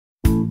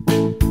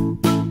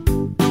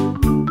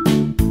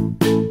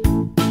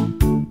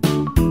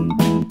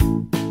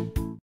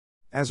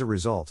As a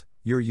result,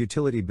 your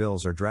utility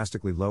bills are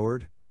drastically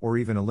lowered, or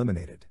even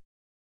eliminated.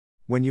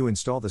 When you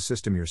install the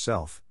system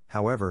yourself,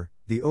 however,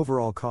 the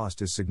overall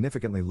cost is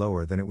significantly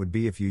lower than it would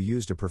be if you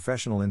used a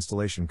professional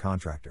installation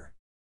contractor.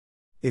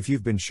 If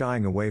you've been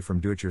shying away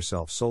from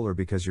do-it-yourself solar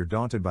because you're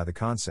daunted by the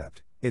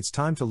concept, it's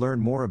time to learn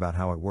more about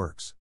how it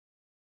works.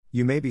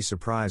 You may be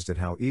surprised at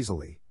how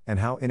easily, and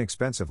how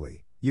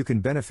inexpensively, you can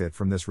benefit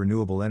from this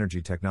renewable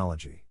energy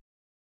technology.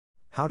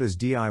 How does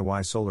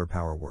DIY solar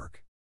power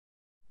work?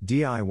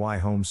 DIY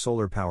home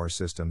solar power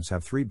systems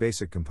have three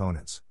basic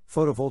components: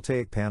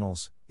 photovoltaic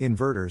panels,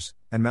 inverters,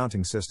 and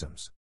mounting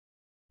systems.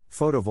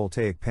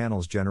 Photovoltaic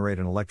panels generate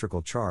an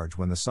electrical charge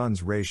when the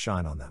sun's rays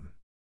shine on them.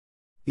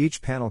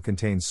 Each panel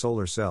contains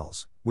solar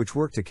cells, which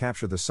work to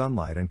capture the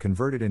sunlight and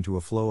convert it into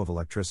a flow of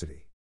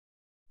electricity.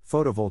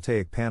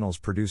 Photovoltaic panels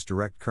produce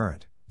direct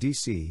current,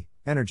 DC,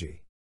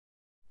 energy.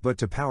 But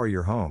to power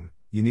your home,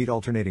 you need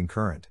alternating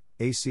current,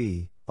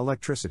 AC,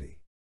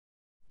 electricity.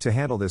 To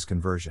handle this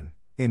conversion,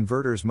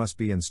 inverters must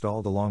be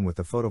installed along with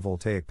the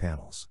photovoltaic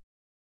panels.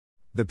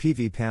 The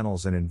PV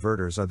panels and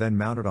inverters are then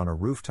mounted on a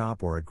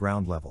rooftop or at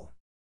ground level.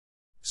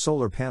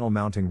 Solar panel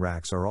mounting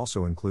racks are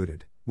also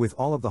included, with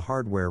all of the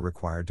hardware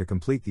required to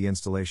complete the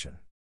installation.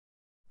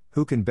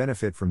 Who can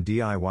benefit from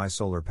DIY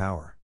solar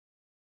power?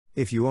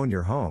 If you own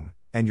your home,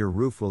 and your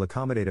roof will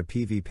accommodate a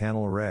PV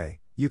panel array,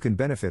 you can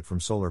benefit from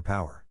solar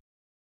power.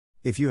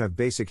 If you have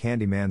basic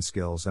handyman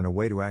skills and a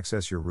way to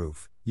access your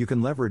roof, you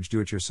can leverage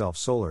do-it-yourself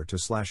solar to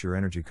slash your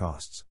energy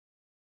costs.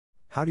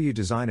 How do you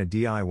design a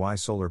DIY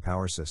solar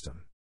power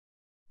system?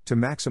 To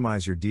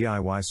maximize your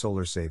DIY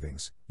solar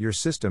savings, your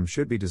system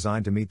should be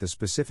designed to meet the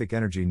specific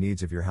energy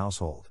needs of your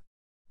household.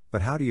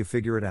 But how do you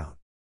figure it out?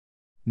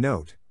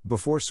 Note,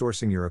 before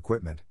sourcing your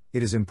equipment,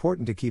 it is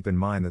important to keep in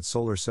mind that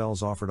solar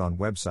cells offered on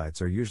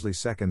websites are usually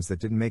seconds that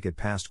didn't make it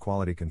past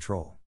quality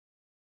control.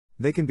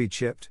 They can be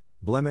chipped,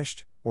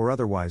 blemished, or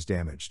otherwise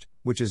damaged,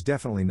 which is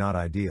definitely not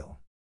ideal.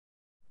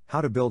 How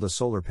to build a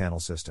solar panel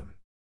system.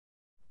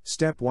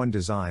 Step 1: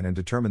 Design and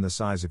determine the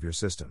size of your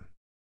system.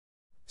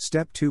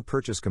 Step 2: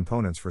 Purchase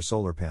components for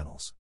solar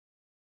panels.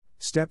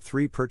 Step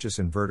 3: Purchase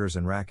inverters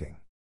and racking.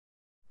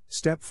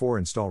 Step 4: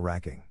 Install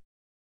racking.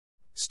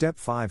 Step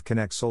 5: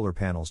 Connect solar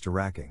panels to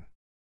racking.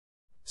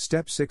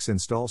 Step 6: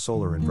 Install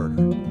solar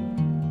inverter.